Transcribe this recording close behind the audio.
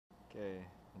Okay,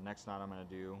 the next knot I'm going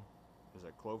to do is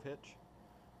a clove hitch,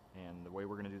 and the way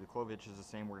we're going to do the clove hitch is the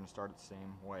same. We're going to start it the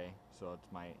same way. So it's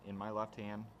in my left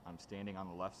hand, I'm standing on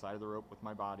the left side of the rope with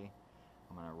my body.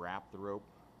 I'm going to wrap the rope,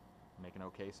 make an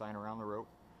OK sign around the rope.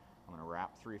 I'm going to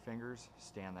wrap 3 fingers,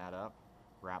 stand that up,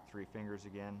 wrap 3 fingers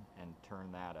again, and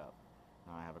turn that up.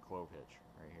 Now I have a clove hitch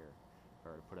right here. If I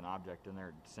were to put an object in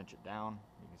there, cinch it down,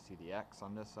 you can see the X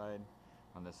on this side.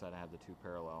 On this side I have the 2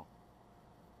 parallel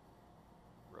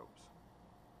ropes.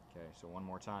 Okay, so one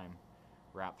more time.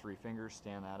 Wrap 3 fingers,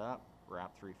 stand that up,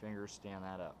 wrap 3 fingers, stand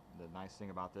that up. The nice thing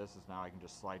about this is now I can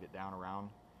just slide it down around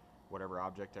whatever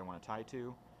object I want to tie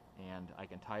to, and I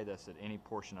can tie this at any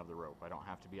portion of the rope. I don't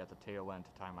have to be at the tail end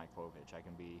to tie my clove hitch. I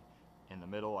can be in the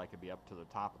middle, I could be up to the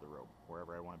top of the rope,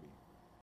 wherever I want to be.